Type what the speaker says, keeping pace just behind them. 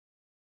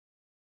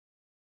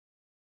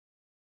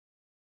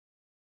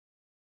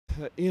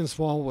Ian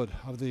Smallwood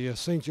of the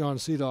Saint John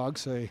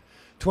Vitos, a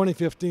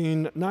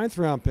 2015 ninth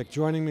round pick,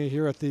 joining me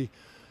here at the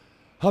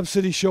Hub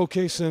City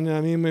Showcase. And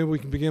maybe we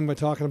can begin by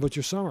talking about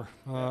your summer.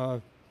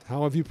 How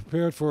have you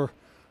prepared for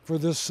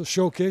this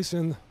showcase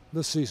and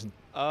this season?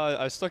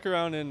 I stuck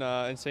around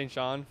in Saint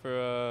John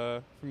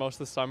for most of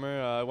the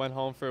summer. I went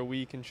home for a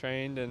week and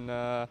trained,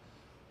 and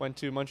went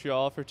to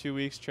Montreal for 2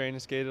 weeks, trained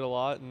and skated a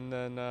lot, and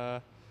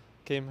then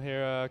came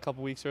here a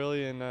couple weeks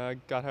early and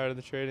got hired of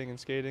the trading and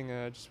skating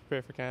just to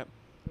prepare for camp.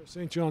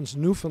 St. John's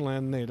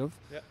Newfoundland native,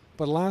 Yeah.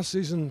 but last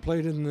season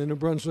played in the New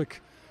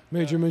Brunswick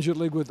Major Midget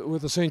League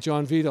with the Saint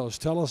John Vitos.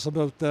 Tell us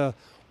about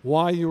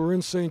why you were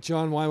in Saint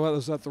John. Why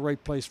was that the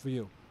right place for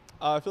you?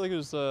 I feel like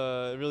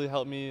it really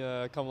helped me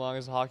come along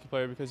as a hockey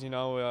player because, we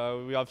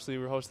obviously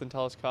were hosting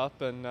TELUS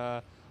Cup, and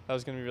that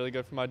was going to be really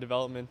good for my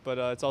development. But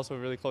it's also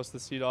really close to the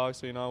Sea Dogs,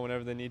 so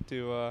whenever they need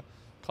to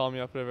call me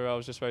up, whatever, I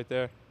was just right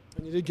there.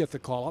 And you did get the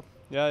call up.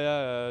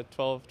 Yeah,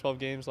 12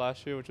 games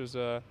last year, which was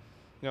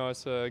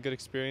it's a good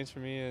experience for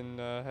me and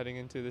heading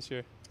into this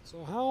year.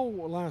 So how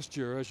last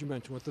year, as you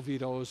mentioned, with the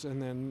Vitos and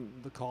then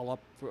the call up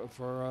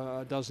for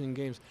a dozen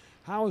games,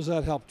 how has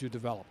that helped you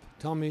develop?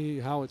 Tell me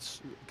how it's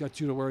got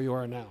you to where you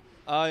are now.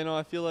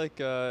 I feel like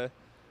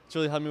it's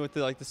really helped me with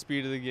the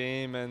speed of the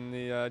game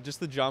and just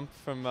the jump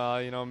from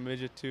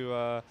midget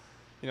to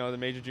the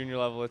major junior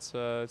level. It's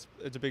a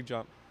big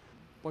jump.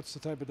 What's the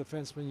type of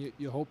defenseman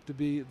you hope to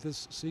be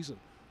this season?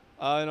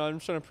 I'm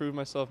just trying to prove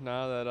myself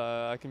now that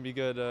I can be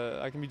good.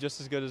 I can be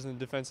just as good as in the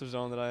defensive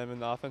zone that I am in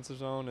the offensive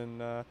zone,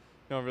 and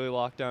really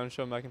lock down and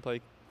show them I can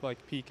play like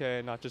PK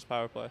and not just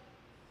power play.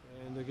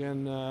 And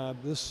again,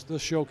 this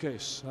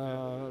showcase.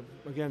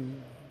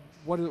 Again,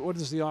 what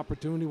is the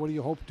opportunity? What do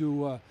you hope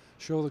to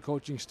show the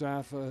coaching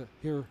staff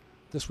here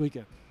this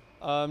weekend?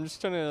 I'm just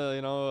trying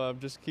to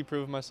just keep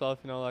proving myself.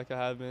 Like I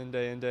have been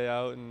day in day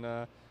out,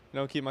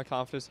 and keep my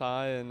confidence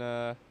high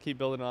and keep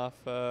building off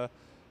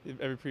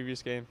every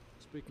previous game.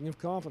 Speaking of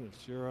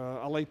confidence, you're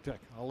a late pick,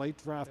 a late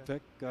draft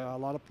pick. A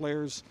lot of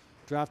players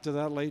drafted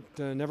that late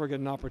never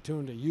get an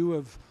opportunity. You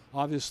have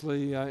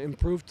obviously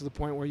improved to the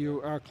point where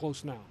you are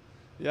close now.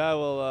 Yeah,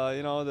 well,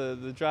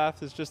 the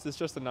draft is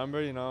just a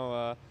number.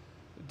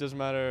 It doesn't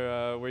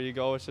matter where you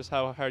go. It's just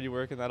how hard you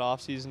work in that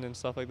off season and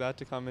stuff like that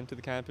to come into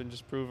the camp and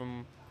just prove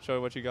them,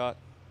 show what you got.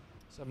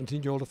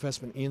 17-year-old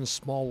defenseman Ian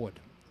Smallwood,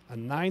 a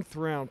ninth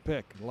round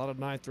pick. A lot of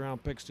ninth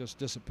round picks just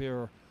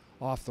disappear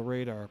off the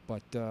radar,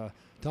 but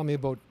tell me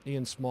about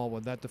Ian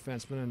Smallwood, that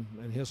defenseman,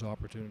 and his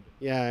opportunity.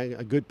 Yeah,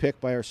 a good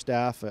pick by our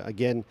staff.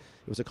 Again,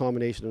 it was a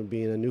combination of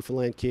being a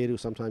Newfoundland kid who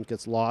sometimes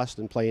gets lost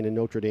and playing in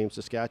Notre Dame,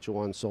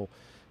 Saskatchewan. So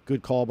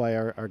good call by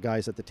our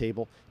guys at the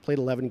table. Played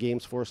 11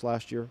 games for us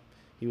last year.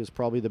 He was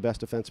probably the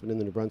best defenseman in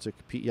the New Brunswick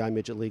PEI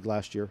Midget League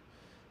last year.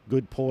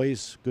 Good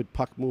poise, good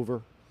puck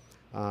mover.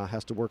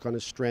 Has to work on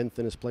his strength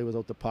and his play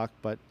without the puck,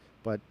 but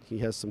he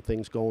has some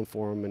things going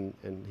for him,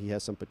 and he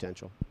has some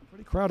potential.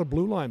 Pretty crowded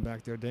blue line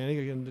back there, Danny,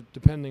 again,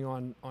 depending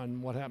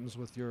on what happens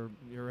with your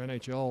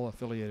NHL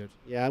affiliated.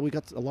 Yeah, we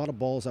got a lot of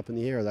balls up in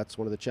the air. That's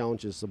one of the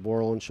challenges.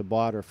 Zaboral and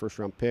Shabbat are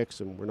first-round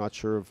picks, and we're not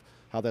sure of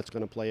how that's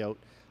going to play out.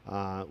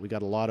 We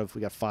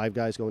got 5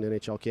 guys going to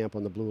NHL camp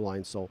on the blue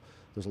line, so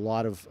there's a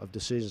lot of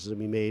decisions to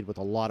be made with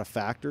a lot of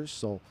factors.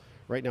 So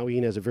right now,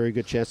 Ian has a very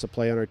good chance to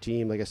play on our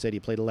team. Like I said, he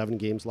played 11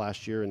 games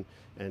last year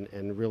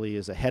and really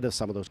is ahead of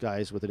some of those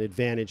guys with an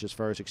advantage as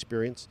far as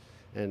experience.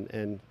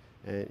 And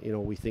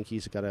we think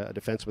he's got a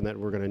defenseman that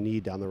we're going to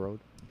need down the road.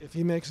 If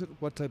he makes it,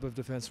 what type of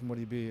defenseman would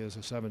he be as a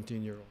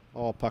 17-year-old?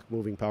 Oh,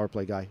 puck-moving power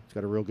play guy. He's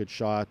got a real good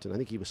shot, and I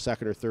think he was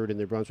second or third in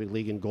the Brunswick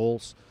League in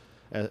goals,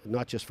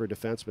 not just for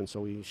defensemen.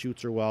 So he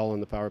shoots her well on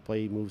the power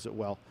play. He moves it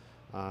well.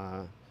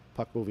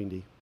 Puck-moving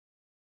D.